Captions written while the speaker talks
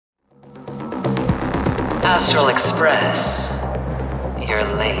Astral Express, you're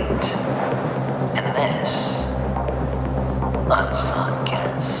late. And this, unsought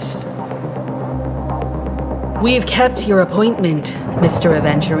guest. We've kept your appointment, Mr.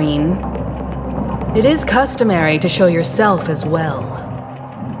 Aventurine. It is customary to show yourself as well.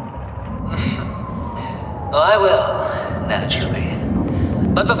 Well, I will, naturally.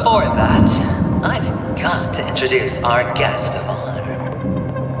 But before that, I've got to introduce our guest of honor.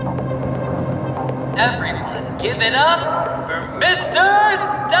 Everyone, give it up for Mr.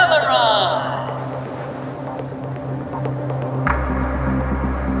 Stellaron!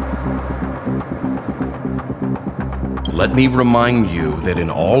 Let me remind you that in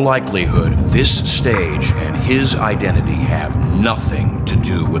all likelihood, this stage and his identity have nothing to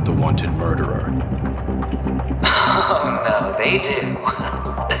do with the wanted murderer. Oh no, they do.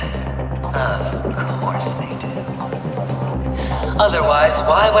 Of course they do. Otherwise,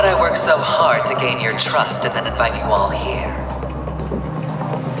 why would I work so hard to gain your trust and then invite you all here?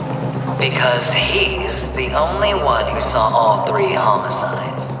 Because he's the only one who saw all 3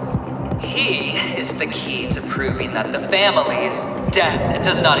 homicides. He is the key to proving that the family's death that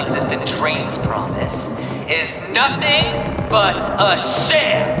does not exist in dreams promise is nothing but a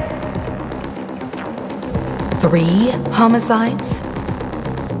sham! 3 homicides?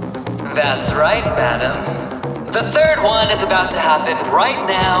 That's right, madam. The 3rd one is about to happen right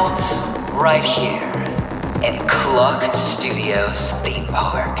now, right here, in Clock Studios theme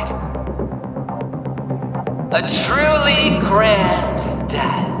park. A truly grand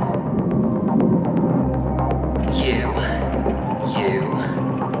death. You,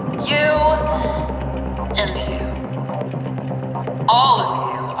 and you. All of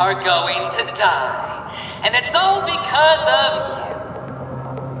you are going to die. And it's all because of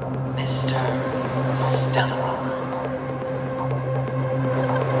you, Mr. Stellaron.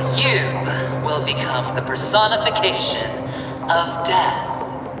 You will become the personification of death.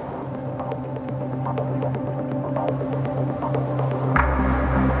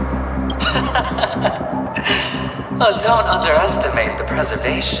 Oh, don't underestimate the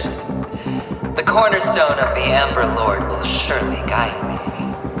preservation. The cornerstone of the Amber Lord will surely guide me.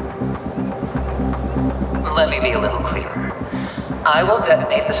 Let me be a little clearer. I will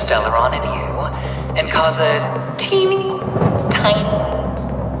detonate the Stellaron in you and cause a teeny, tiny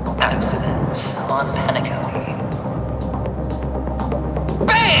accident on Penacony.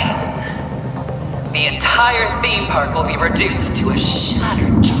 BAM! The entire theme park will be reduced to a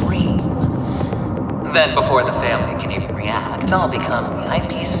shattered dream. Then, before the family can even react, I'll become the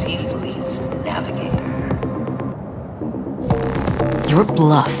IPC fleet's navigator. Your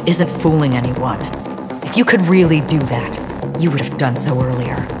bluff isn't fooling anyone. If you could really do that, you would have done so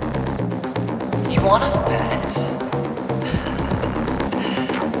earlier. You wanna bet?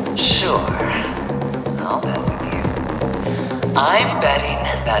 Sure. I'll bet with you. I'm betting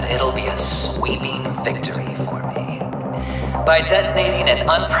that it'll be a sweeping victory for me. By detonating an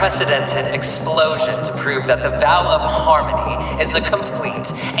unprecedented explosion to prove that the vow of harmony is a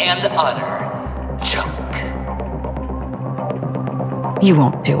complete and utter joke. You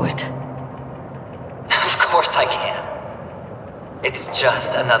won't do it. Of course I can. It's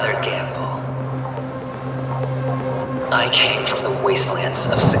just another gamble. I came from the wastelands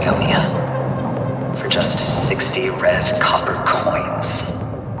of Sigonia. For just 60 red copper coins,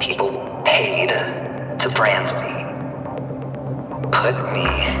 people paid to brand me. Put me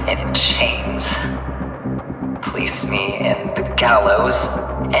in chains. Place me in the gallows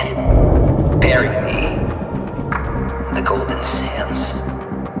and bury me in the golden sands.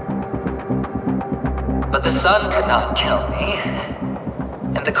 But the sun could not kill me,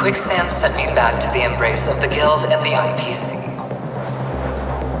 and the quicksand sent me back to the embrace of the Guild and the IPC.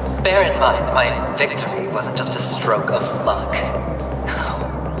 Bear in mind, my victory wasn't just a stroke of luck.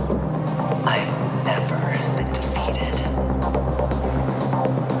 I've never been defeated.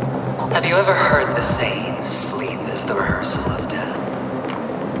 Have you ever heard the saying, sleep is the rehearsal of death?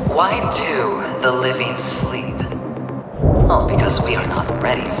 Why do the living sleep? Well, because we are not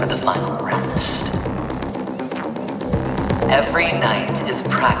ready for the final rest. Every night is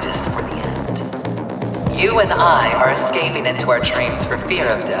practice for the end. You and I are escaping into our dreams for fear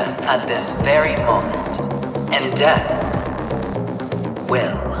of death at this very moment. And death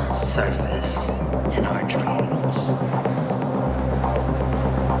will surface in our dreams.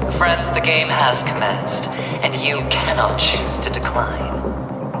 Friends, the game has commenced, and you cannot choose to decline.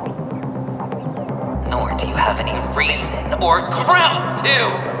 Nor do you have any reason or grounds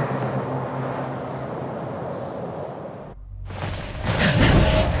to!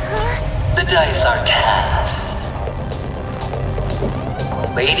 The dice are cast.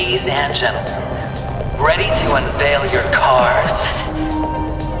 Ladies and gentlemen, Ready to unveil your cards?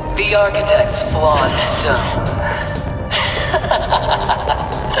 The architect's flawed stone.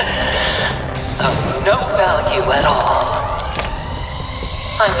 Of no value at all.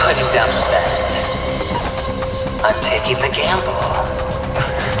 I'm putting down the bet. I'm taking the gamble.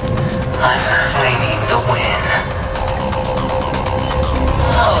 I'm claiming the win.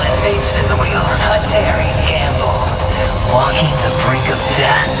 Oh, and they spin the wheel. A daring gamble. Walking the brink of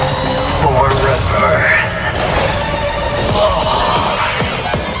death for rebirth. Oh,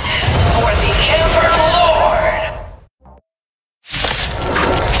 for the Ember Lord!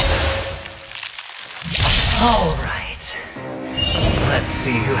 Alright. Let's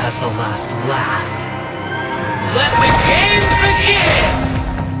see who has the last laugh. Let the game begin!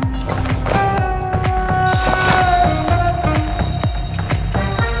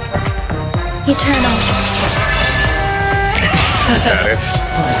 Eternal. Is that it?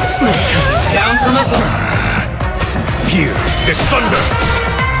 Down from above. Here is thunder!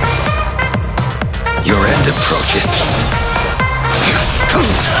 Your end approaches. I'm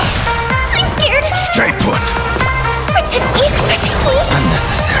scared. Stay put! Protect me. Protect me.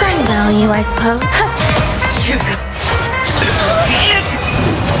 Unnecessary. Some value, I suppose.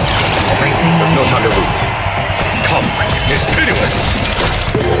 There's no time to lose. Conflict is pitiless!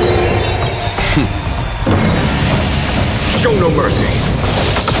 Show no mercy!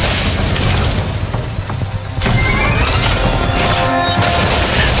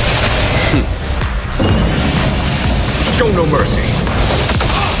 Show no mercy!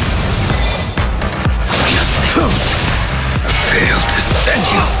 I failed to send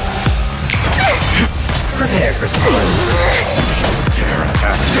you. Prepare for something. Dare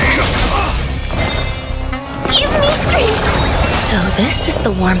attack me! Give me strength. So this is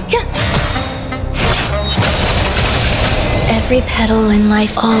the warmth. Every petal in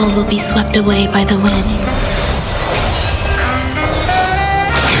life, all will be swept away by the wind.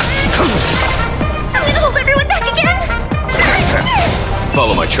 I'm gonna hold everyone back again.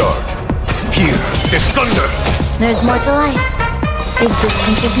 Follow my charge. Here is thunder! There's more to life.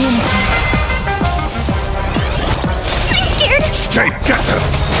 Existence is unity. I'm scared. Stay together!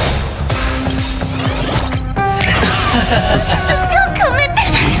 Don't come in.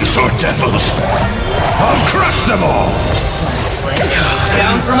 These are devils! I'll crush them all!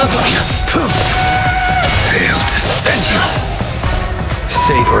 Down from above. Failed to send you.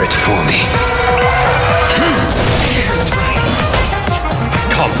 Savor it for me.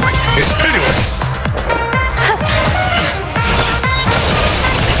 Conflict is pitiless!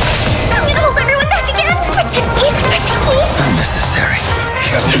 I'm gonna hold everyone back again. Protect me. Protect me. Unnecessary.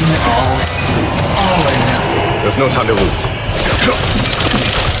 All or nothing. There's no time to lose.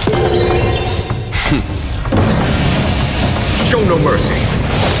 Show no mercy.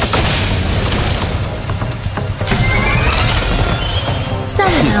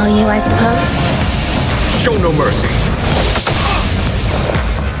 Some value, I suppose. Show no mercy.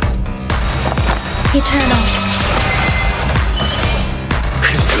 Eternal.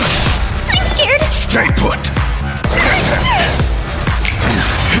 I'm scared. Stay put.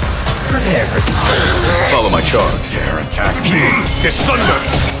 Prepare for something. Follow my charge. Dare attack me. This thunder.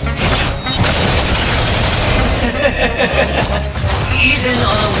 Even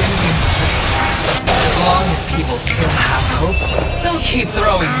on a losing streak, as long as people still have hope, they'll keep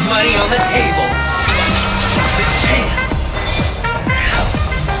throwing money on the table. The chance. How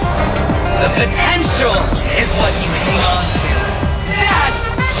small. The potential is what you hang on to. That's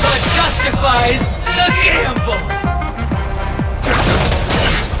what justifies the gamble.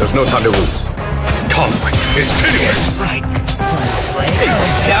 There's no time to lose. Conflict is pitiless. Right.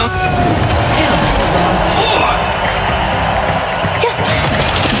 Down. Hell is on board.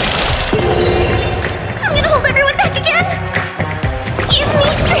 I'm gonna hold everyone back again. Give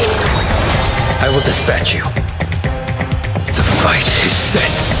me strength. I will dispatch you. The fight is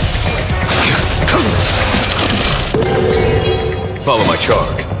set. Follow my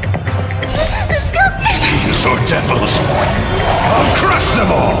charge. These are devils. I'll crush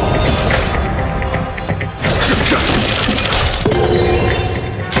them all.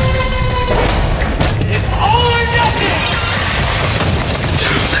 It's all or nothing.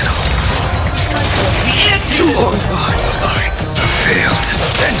 Too little. Too long. I failed to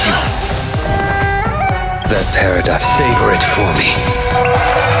send you. That paradox. Savor it for me.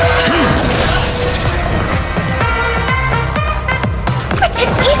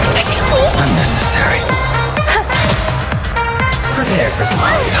 Protect me. Protect me. Unnecessary. Prepare for some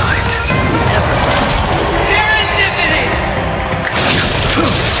timed. Serendipity!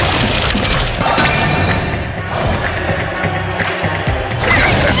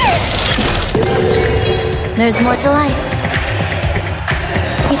 There's more to life.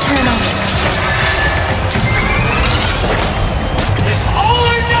 Eternal. It's all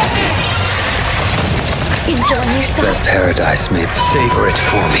or nothing! Enjoy yourself. That paradise may savor it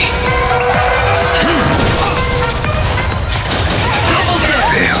for me.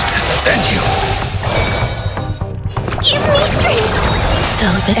 Failed to send you. Give me strength. So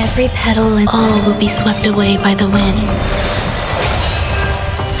that every petal and all will be swept away by the wind.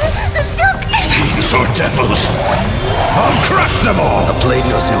 These are devils. I'll crush them all. A blade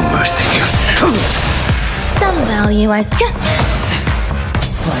knows no mercy. Some value I got.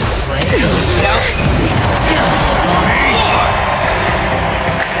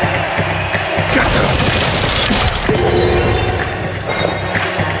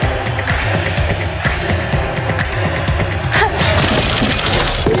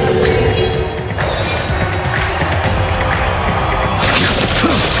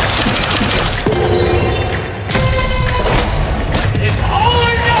 It's all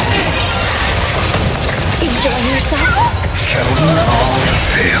or nothing! Enjoy yourself.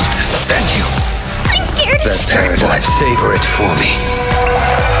 Failed to send you. I'm scared. That paradise, savor it for me.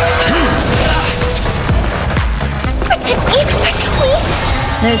 Protect me. Protect me.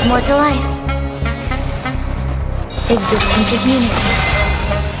 There's more to life. Existence is unity.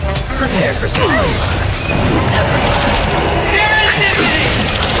 Prepare for something.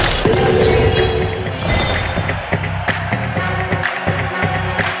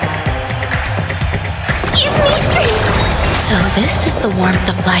 Give me strength. So this is the warmth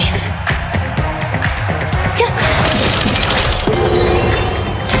of life.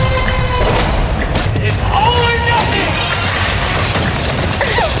 It's all or nothing!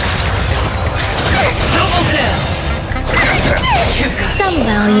 Double down! Some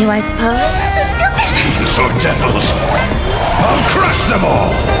value, I suppose. These are devils. I'll crush them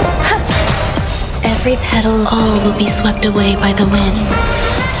all. Every petal, all will be swept away by the wind.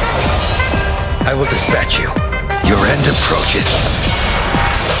 I will dispatch you. Your end approaches.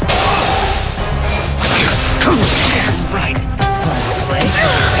 Right.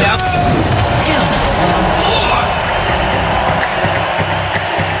 Down.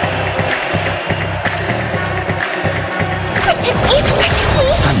 Protect me. Protect me.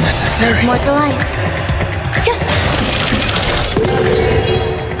 Unnecessary. There's more to life.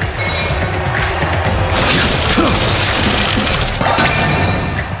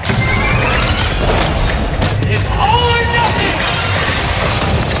 It's all or nothing!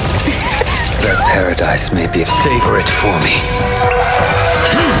 That paradise may be. Savor it for me.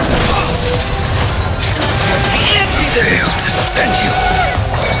 Failed to send you.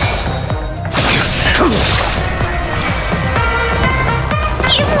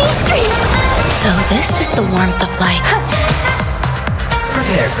 Give me strength. So this is the warmth of life.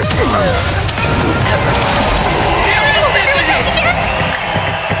 Prepare for something.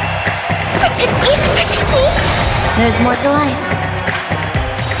 Protect me. Protect me. There's more to life.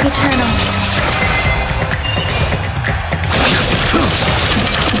 Eternal.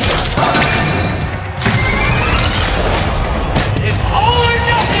 It's all or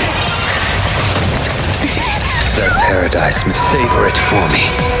nothing! That paradise may savor it for me.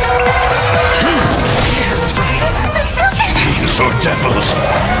 These are devils.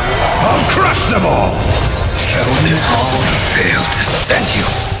 I'll crush them all. Failed to send you.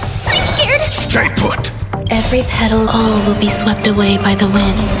 I'm scared. Stay put. Every petal, all will be swept away by the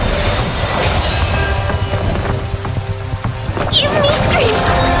wind. Give me strength.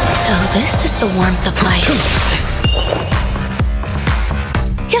 So this is the warmth of life.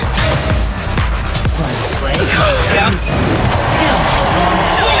 Down.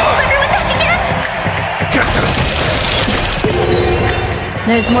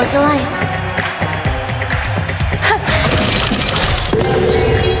 There's more to life.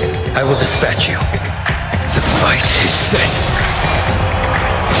 I will dispatch you. The fight is set.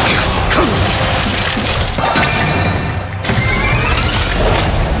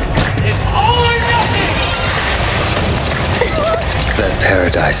 It's all or nothing! That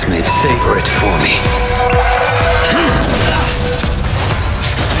paradise may savor it for me.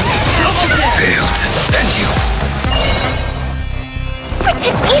 Failed to send you.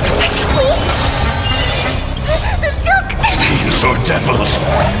 Protect me. Protect me. These are devils.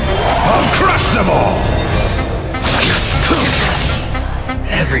 I'll crush them all.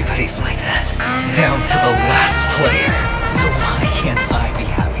 Everybody's like that. Down to the last player. So why can't I be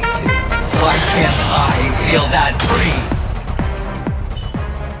happy too? Why can't I feel that free?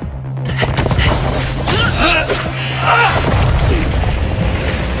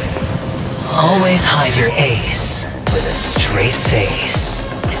 Always hide your ace with a straight face.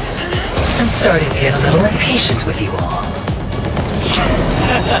 And starting to get a little impatient with you all.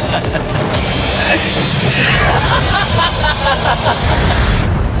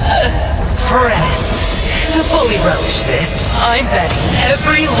 Friends, to fully relish this, I'm betting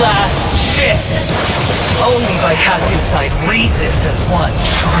every last chip. Only by casting aside reason does one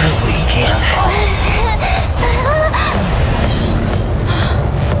truly gamble.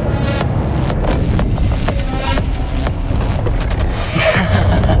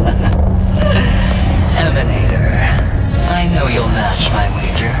 Emanator, I know you'll match my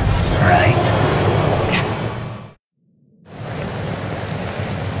wager, right?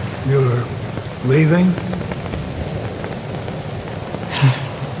 You're leaving?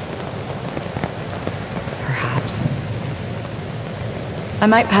 Perhaps. I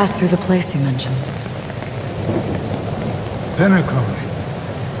might pass through the place you mentioned. Penacony.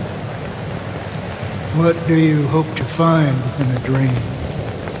 What do you hope to find within a dream?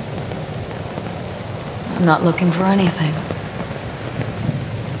 I'm not looking for anything.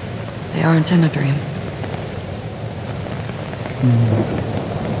 They aren't in a dream.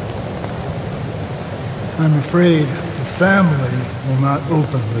 I'm afraid the family will not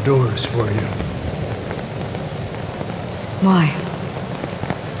open the doors for you. Why?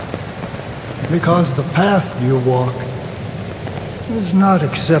 Because the path you walk is not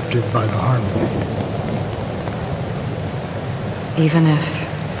accepted by the Harmony. Even if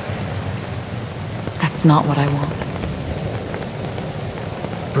that's not what I want.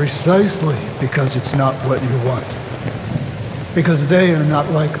 Precisely because it's not what you want. Because they are not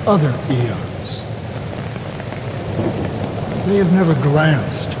like other eons. They have never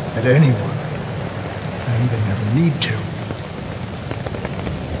glanced at anyone, and they never need to.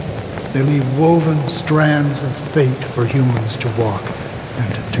 They leave woven strands of fate for humans to walk,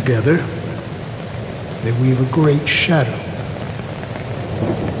 and together, they weave a great shadow.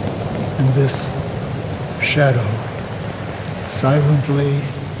 And this shadow silently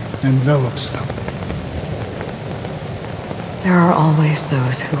envelops them. There are always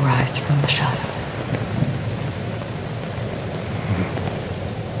those who rise from the shadows.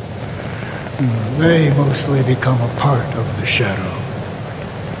 They mostly become a part of the shadow.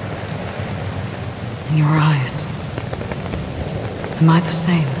 In your eyes, am I the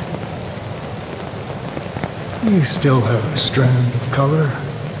same? You still have a strand of color,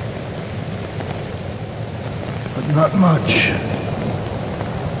 but not much.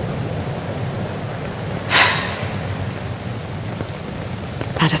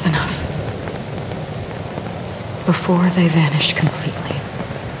 That is enough. Before they vanish completely,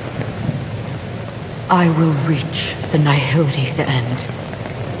 I will reach the Nihility's end.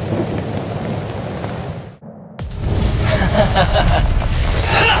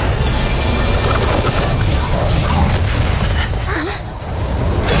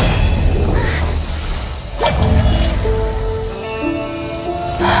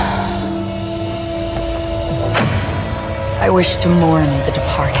 I wish to mourn the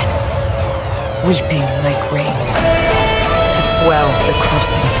departed, weeping like rain, to swell the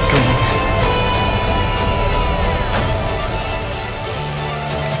crossing stream.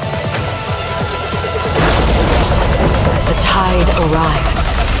 As the tide arrives,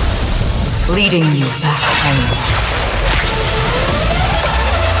 leading you back home.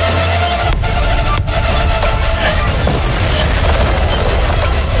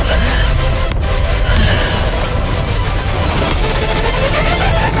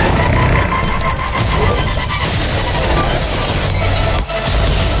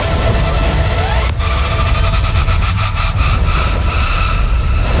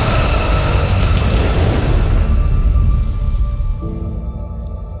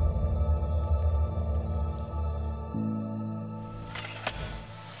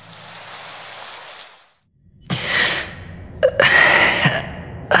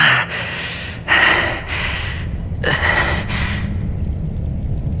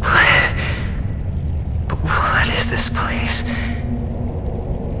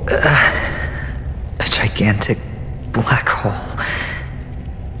 A gigantic black hole.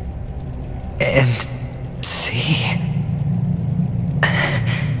 And see,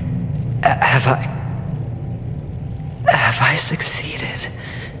 have I succeeded?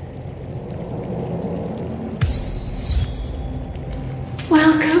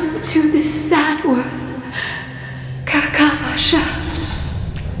 Welcome to this sad world, Kakavasha.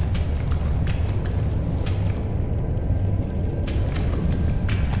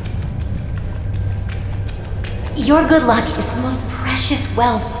 Your good luck is the most precious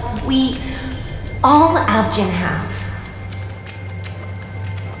wealth we, all Avgin, have.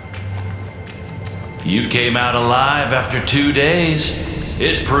 You came out alive after 2 days.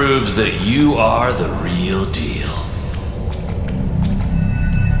 It proves that you are the real deal.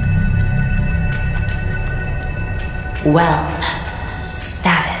 Wealth,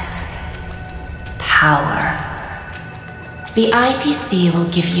 status, power. The IPC will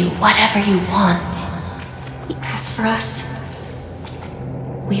give you whatever you want. As for us,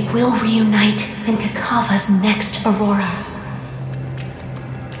 we will reunite in Kakava's next Aurora.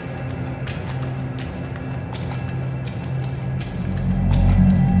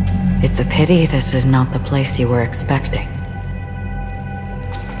 It's a pity this is not the place you were expecting.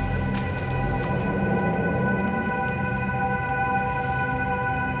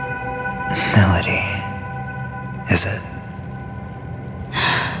 Melody, is it?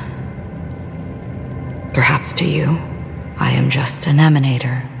 Perhaps to you, I am just an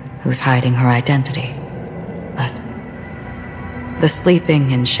emanator who's hiding her identity. But the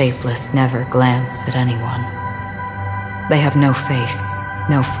sleeping and shapeless never glance at anyone. They have no face,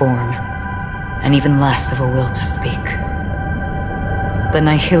 no form, and even less of a will to speak. The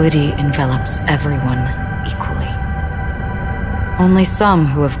nihility envelops everyone equally. Only some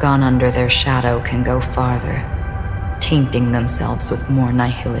who have gone under their shadow can go farther, tainting themselves with more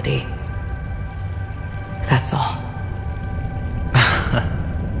nihility. That's all.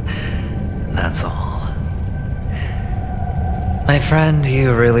 That's all. My friend,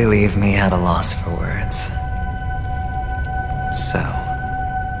 you really leave me at a loss for words. So,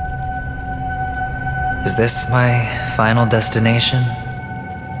 is this my final destination?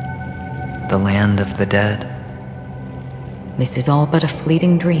 The land of the dead? This is all but a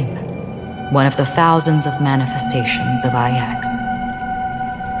fleeting dream. One of the thousands of manifestations of IX.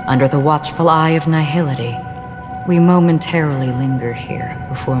 Under the watchful eye of nihility, we momentarily linger here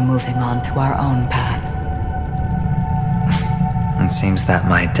before moving on to our own paths. It seems that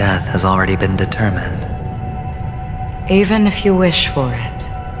my death has already been determined. Even if you wish for it,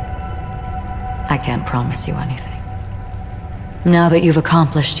 I can't promise you anything. Now that you've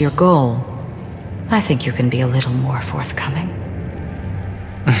accomplished your goal, I think you can be a little more forthcoming.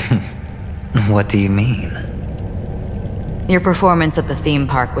 What do you mean? Your performance at the theme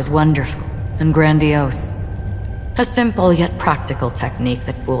park was wonderful and grandiose. A simple yet practical technique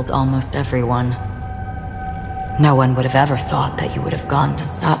that fooled almost everyone. No one would have ever thought that you would have gone to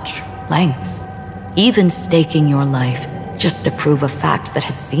such lengths, even staking your life just to prove a fact that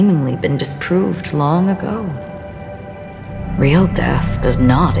had seemingly been disproved long ago. Real death does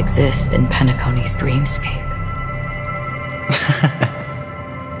not exist in Penacony's dreamscape.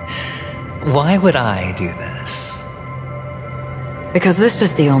 Why would I do this? Because this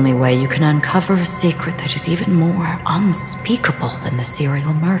is the only way you can uncover a secret that is even more unspeakable than the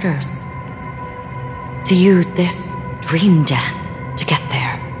serial murders. To use this dream death to get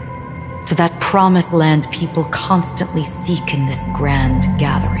there. To that promised land people constantly seek in this grand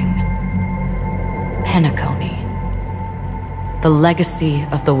gathering. Penacony. The legacy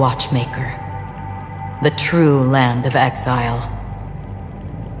of the Watchmaker. The true land of exile.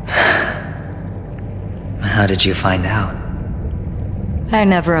 How did you find out? I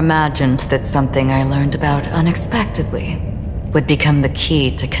never imagined that something I learned about unexpectedly would become the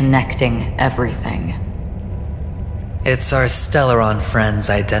key to connecting everything. It's our Stellaron friend's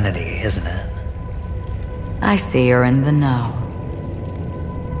identity, isn't it? I see you're in the know.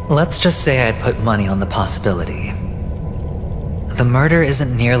 Let's just say I'd put money on the possibility. The murder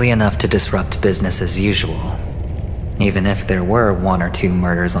isn't nearly enough to disrupt business as usual. Even if there were 1 or 2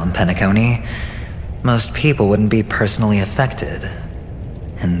 murders on Penacony, most people wouldn't be personally affected.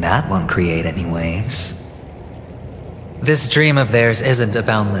 And that won't create any waves. This dream of theirs isn't a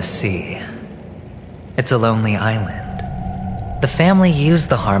boundless sea. It's a lonely island. The family used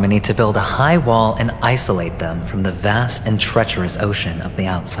the Harmony to build a high wall and isolate them from the vast and treacherous ocean of the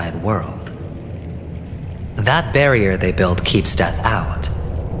outside world. That barrier they built keeps death out,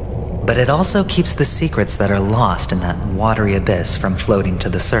 but it also keeps the secrets that are lost in that watery abyss from floating to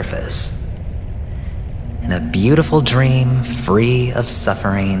the surface. In a beautiful dream, free of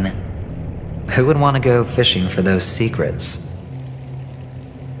suffering, who would want to go fishing for those secrets?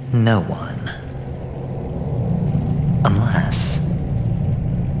 No one.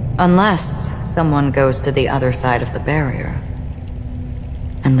 Unless someone goes to the other side of the barrier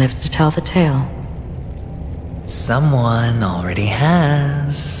and lives to tell the tale. Someone already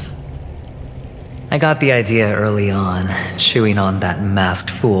has. I got the idea early on, chewing on that masked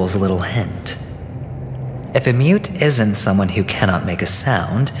fool's little hint. If a mute isn't someone who cannot make a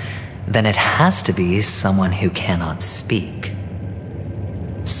sound, then it has to be someone who cannot speak.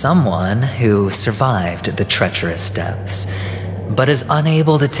 Someone who survived the treacherous depths, but is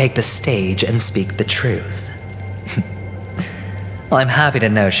unable to take the stage and speak the truth. Well, I'm happy to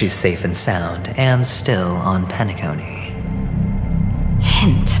know she's safe and sound, and still on Penacony.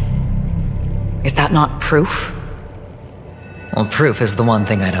 Hint? Is that not proof? Well, proof is the one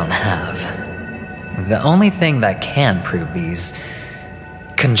thing I don't have. The only thing that can prove these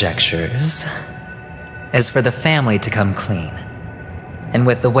conjectures is for the family to come clean. And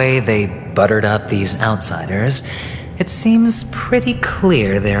with the way they buttered up these outsiders, it seems pretty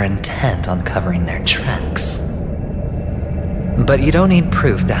clear they're intent on covering their tracks. But you don't need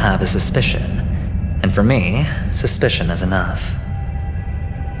proof to have a suspicion. And for me, suspicion is enough.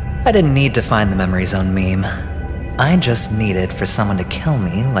 I didn't need to find the memory zone meme. I just needed for someone to kill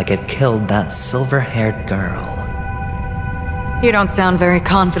me like it killed that silver-haired girl. You don't sound very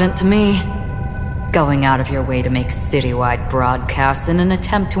confident to me. Going out of your way to make citywide broadcasts in an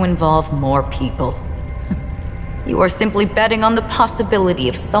attempt to involve more people. You are simply betting on the possibility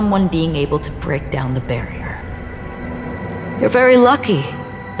of someone being able to break down the barrier. You're very lucky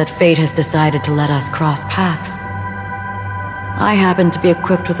that fate has decided to let us cross paths. I happen to be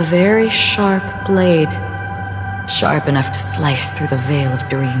equipped with a very sharp blade, sharp enough to slice through the veil of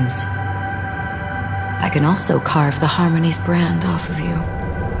dreams. I can also carve the Harmony's brand off of you.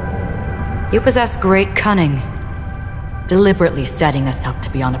 You possess great cunning, deliberately setting us up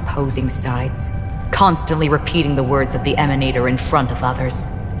to be on opposing sides, constantly repeating the words of the Emanator in front of others,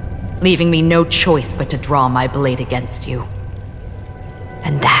 leaving me no choice but to draw my blade against you.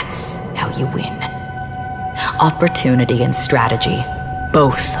 And that's how you win. Opportunity and strategy,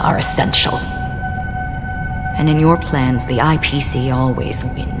 both are essential. And in your plans, the IPC always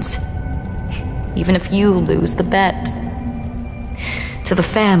wins. Even if you lose the bet. To the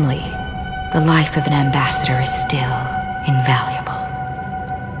family, the life of an ambassador is still invaluable.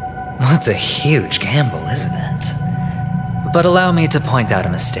 Well, it's a huge gamble, isn't it? But allow me to point out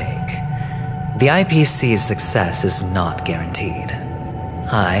a mistake. The IPC's success is not guaranteed.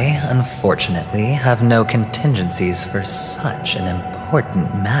 I, unfortunately, have no contingencies for such an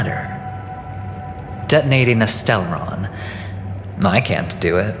important matter. Detonating a Stellaron. I can't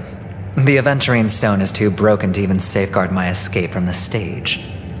do it. The Aventurine stone is too broken to even safeguard my escape from the stage.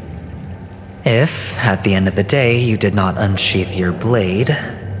 If, at the end of the day, you did not unsheath your blade,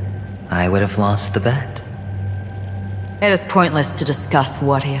 I would have lost the bet. It is pointless to discuss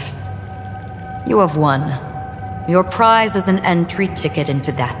what-ifs. You have won. Your prize is an entry ticket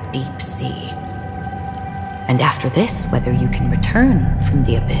into that deep sea. And after this, whether you can return from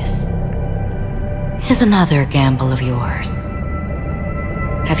the abyss is another gamble of yours.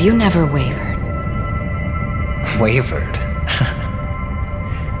 Have you never wavered? Wavered?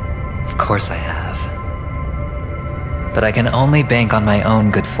 Of course I have. But I can only bank on my own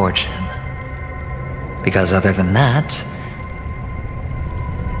good fortune. Because other than that,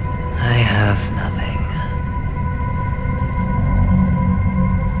 I have nothing.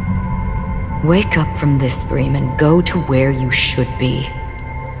 Wake up from this dream and go to where you should be.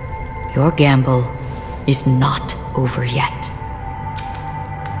 Your gamble is not over yet.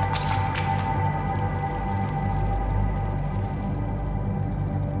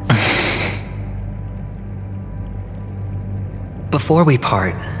 Before we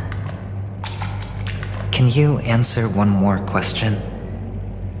part, can you answer one more question?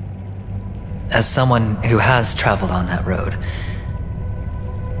 As someone who has traveled on that road,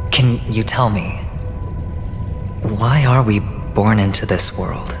 can you tell me, why are we born into this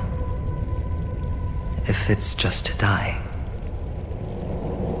world? If it's just to die.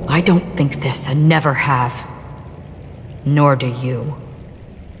 I don't think this and never have. Nor do you.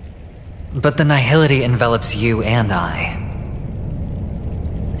 But the nihility envelops you and I.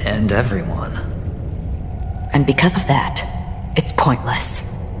 And everyone. And because of that, it's pointless.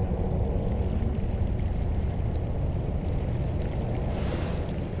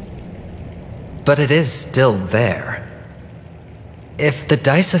 But it is still there. If the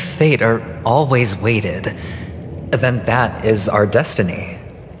dice of fate are always weighted, then that is our destiny.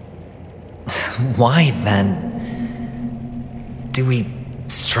 Why, then, do we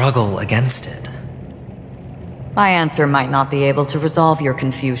struggle against it? My answer might not be able to resolve your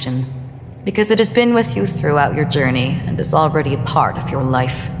confusion, because it has been with you throughout your journey and is already a part of your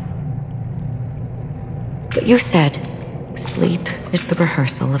life. But you said, sleep is the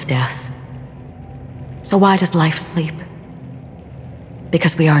rehearsal of death. So why does life sleep?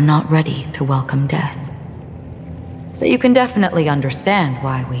 Because we are not ready to welcome death. So you can definitely understand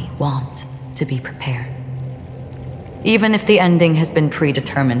why we want to be prepared. Even if the ending has been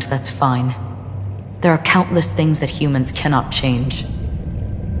predetermined, that's fine. There are countless things that humans cannot change.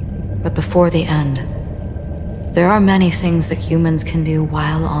 But before the end, there are many things that humans can do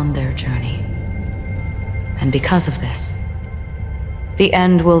while on their journey. And because of this, The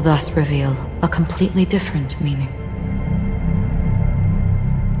end will thus reveal a completely different meaning.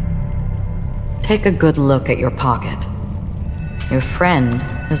 Take a good look at your pocket. Your friend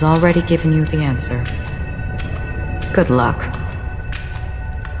has already given you the answer. Good luck.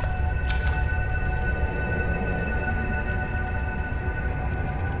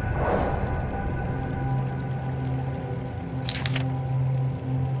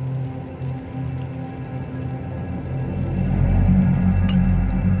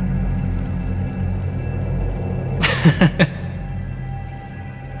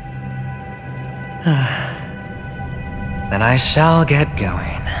 Then I shall get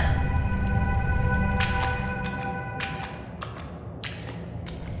going.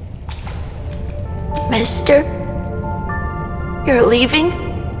 Mister? You're leaving?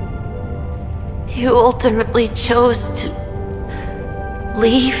 You ultimately chose to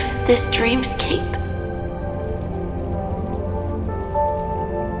leave this dreamscape?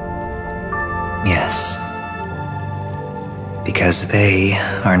 Yes. Because they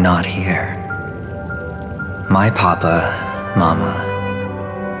are not here. My papa, mama,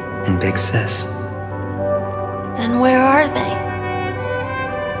 and big sis. Then where are they?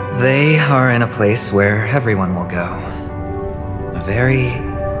 They are in a place where everyone will go. A very,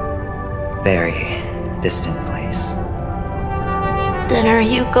 very distant place. Then are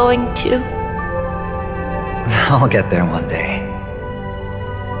you going to? I'll get there one day.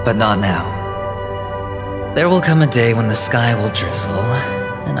 But not now. There will come a day when the sky will drizzle,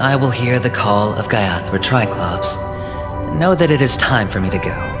 and I will hear the call of Gaiathra Triclops, and know that it is time for me to go,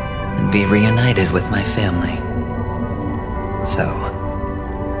 and be reunited with my family. So,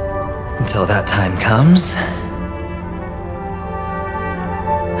 until that time comes,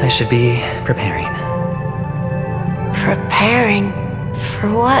 I should be preparing. Preparing? For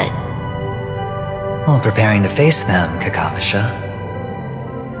what? Well, preparing to face them, Kakavasha,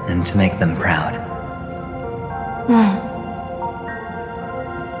 and to make them proud.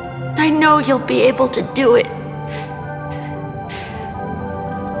 I know you'll be able to do it.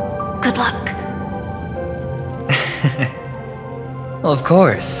 Good luck. Well, of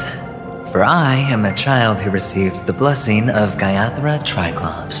course. For I am a child who received the blessing of Gaiathra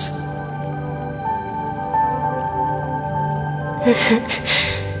Triclops.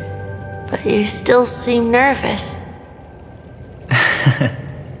 But you still seem nervous.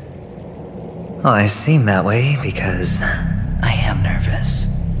 Well, I seem that way because I am nervous.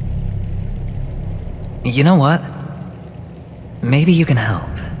 You know what? Maybe you can help.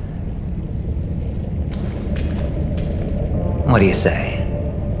 What do you say?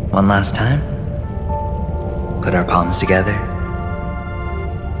 One last time? Put our palms together?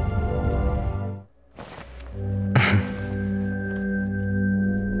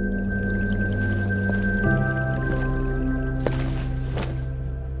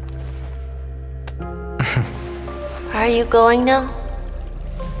 Are you going now?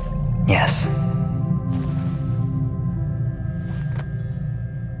 Yes.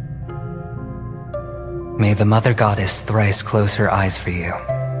 May the Mother Goddess thrice close her eyes for you,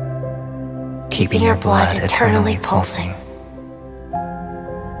 keeping your blood eternally pulsing.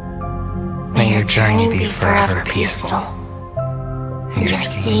 May your journey be forever peaceful, and your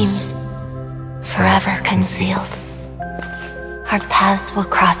schemes forever concealed. Our paths will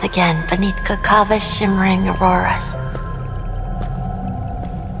cross again beneath Kakava's shimmering auroras.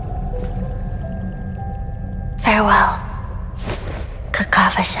 Farewell,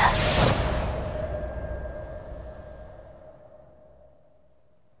 Kakavasha.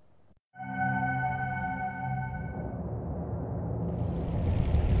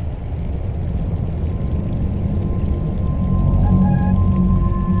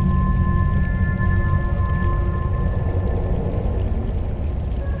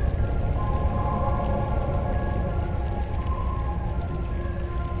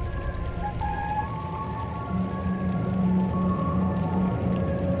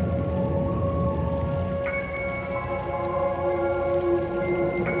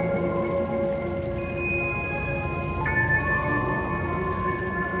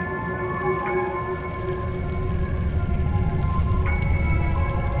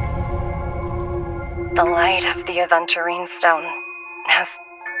 The light of the Aventurine stone has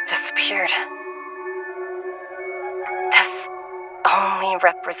disappeared. This only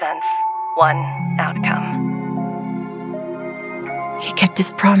represents one outcome. He kept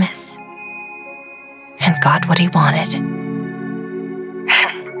his promise and got what he wanted.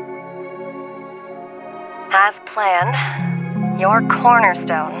 As planned, your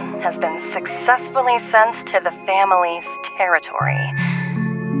cornerstone has been successfully sent to the family's territory.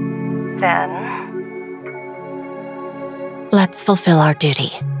 Then, Let's fulfill our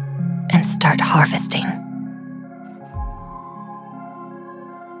duty and start harvesting.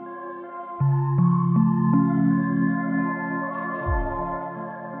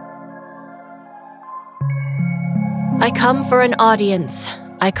 I come for an audience.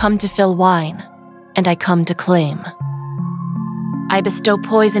 I come to fill wine, and I come to claim. I bestow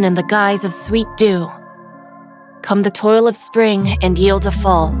poison in the guise of sweet dew. Come the toil of spring and yield a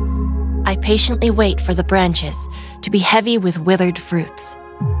fall. I patiently wait for the branches to be heavy with withered fruits.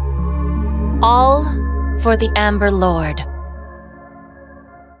 All for the Amber Lord.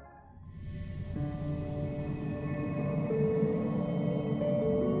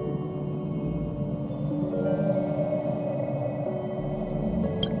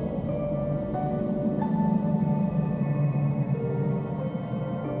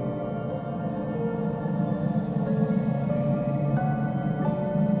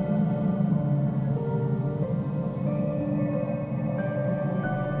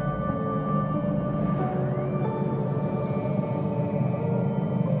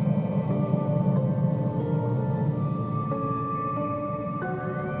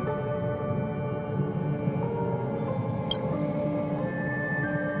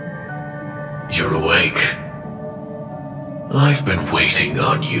 You're awake. I've been waiting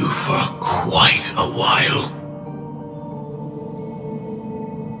on you for quite a while.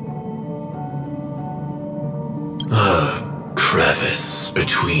 A crevice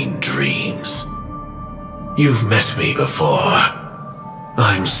between dreams. You've met me before.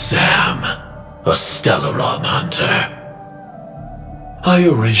 I'm Sam, a Stellaron hunter. I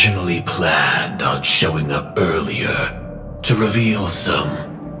originally planned on showing up earlier to reveal some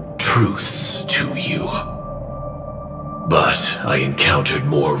truths to you. But I encountered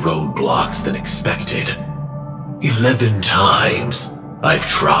more roadblocks than expected. 11 times I've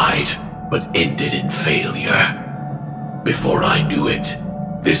tried, but ended in failure. Before I knew it,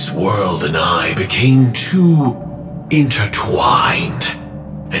 this world and I became too intertwined,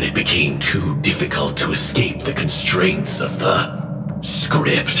 and it became too difficult to escape the constraints of the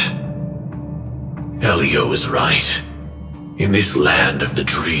script. Elio is right. In this land of the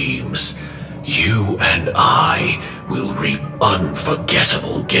dreams, you and I will reap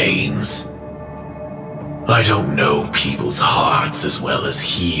unforgettable gains. I don't know people's hearts as well as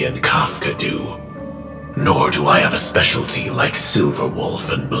he and Kafka do, nor do I have a specialty like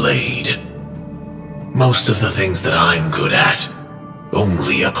Silverwolf and Blade. Most of the things that I'm good at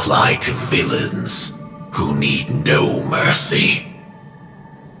only apply to villains who need no mercy.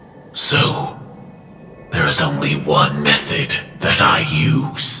 So, there is only one method that I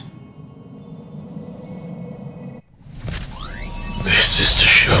use. This is to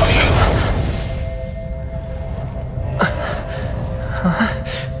show you.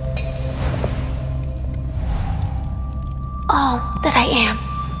 All that I am.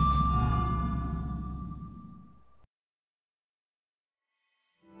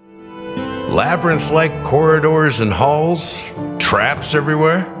 Labyrinth-like corridors and halls, traps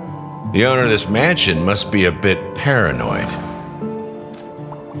everywhere. The owner of this mansion must be a bit paranoid.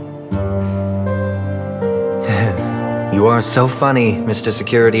 You are so funny, Mr.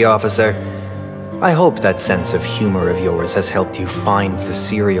 Security Officer. I hope that sense of humor of yours has helped you find the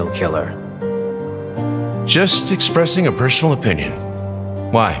serial killer. Just expressing a personal opinion.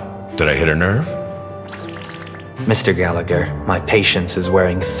 Why? Did I hit a nerve? Mr. Gallagher, my patience is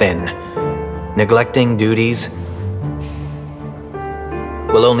wearing thin. Neglecting duties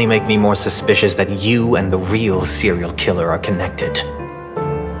will only make me more suspicious that you and the real serial killer are connected.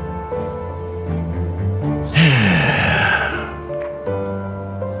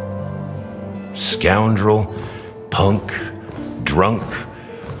 Scoundrel, punk, drunk,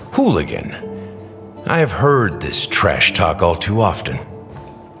 hooligan. I have heard this trash talk all too often.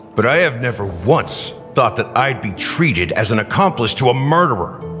 But I have never once thought that I'd be treated as an accomplice to a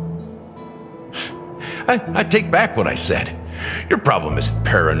murderer. I take back what I said. Your problem isn't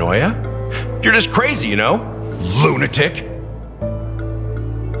paranoia. You're just crazy, you know? Lunatic.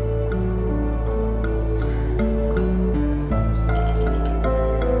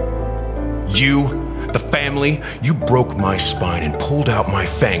 You, the family, you broke my spine and pulled out my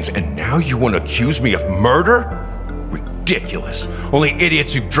fangs, and now you want to accuse me of murder? Ridiculous. Only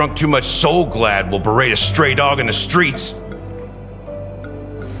idiots who've drunk too much Soul Glad will berate a stray dog in the streets.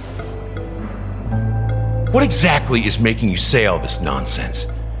 What exactly is making you say all this nonsense?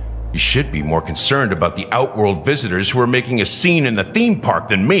 You should be more concerned about the Outworld visitors who are making a scene in the theme park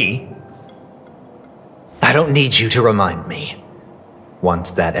than me. I don't need you to remind me.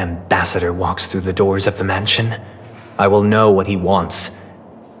 Once that ambassador walks through the doors of the mansion, I will know what he wants.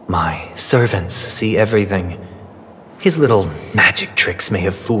 My servants see everything. His little magic tricks may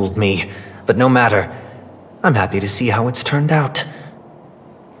have fooled me, but no matter. I'm happy to see how it's turned out.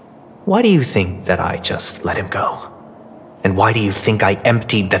 Why do you think that I just let him go? And why do you think I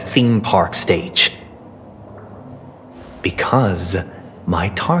emptied the theme park stage? Because my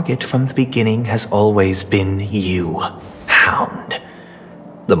target from the beginning has always been you, Hound.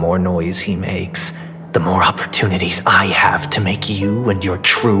 The more noise he makes, the more opportunities I have to make you and your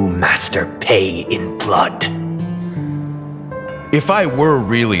true master pay in blood. If I were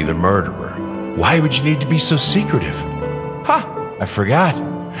really the murderer, why would you need to be so secretive? Ha! I forgot.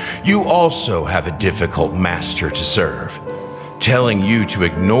 You also have a difficult master to serve, telling you to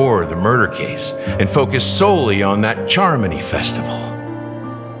ignore the murder case and focus solely on that Charmony festival.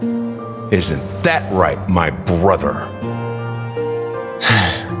 Isn't that right, my brother?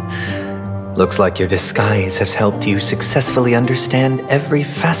 Looks like your disguise has helped you successfully understand every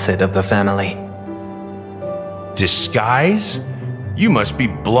facet of the family. Disguise? You must be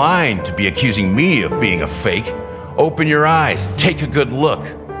blind to be accusing me of being a fake. Open your eyes, take a good look.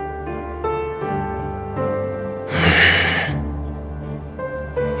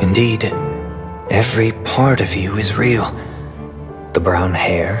 Indeed, every part of you is real. The brown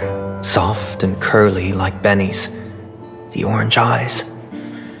hair, soft and curly like Benny's. The orange eyes,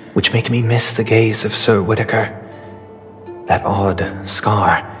 which make me miss the gaze of Sir Whitaker. That odd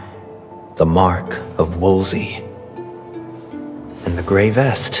scar, the mark of Wolsey. And the gray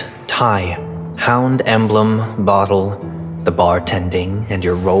vest, tie, hound emblem, bottle, the bartending, and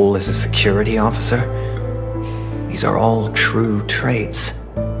your role as a security officer. These are all true traits.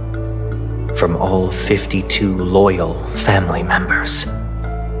 From all 52 loyal family members.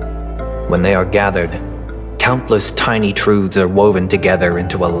 When they are gathered, countless tiny truths are woven together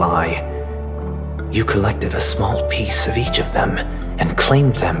into a lie. You collected a small piece of each of them and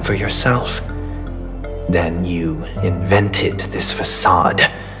claimed them for yourself. Then you invented this facade,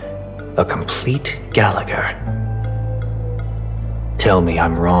 a complete Gallagher. Tell me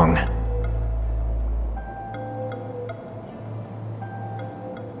I'm wrong.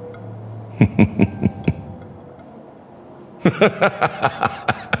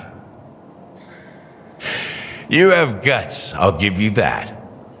 You have guts, I'll give you that.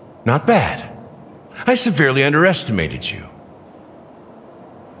 Not bad. I severely underestimated you.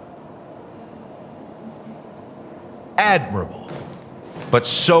 Admirable. But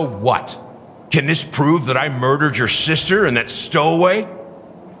so what? Can this prove that I murdered your sister and that stowaway?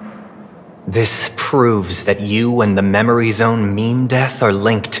 This proves that you and the Memory Zone meme death are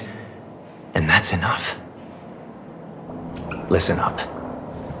linked. And that's enough. Listen up.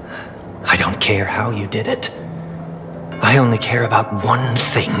 I don't care how you did it. I only care about one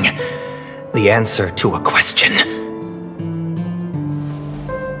thing. The answer to a question.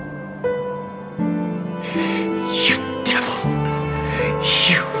 You devil.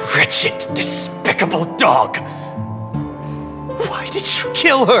 You wretched, despicable dog. Why did you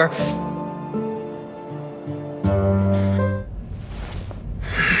kill her?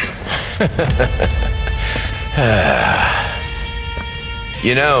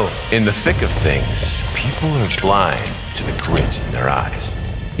 You know, in the thick of things, people are blind to the grit in their eyes.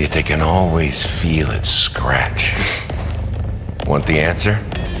 Yet they can always feel it scratch. Want the answer?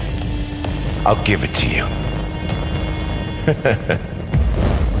 I'll give it to you.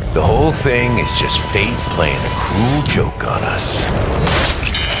 The whole thing is just fate playing a cruel joke on us.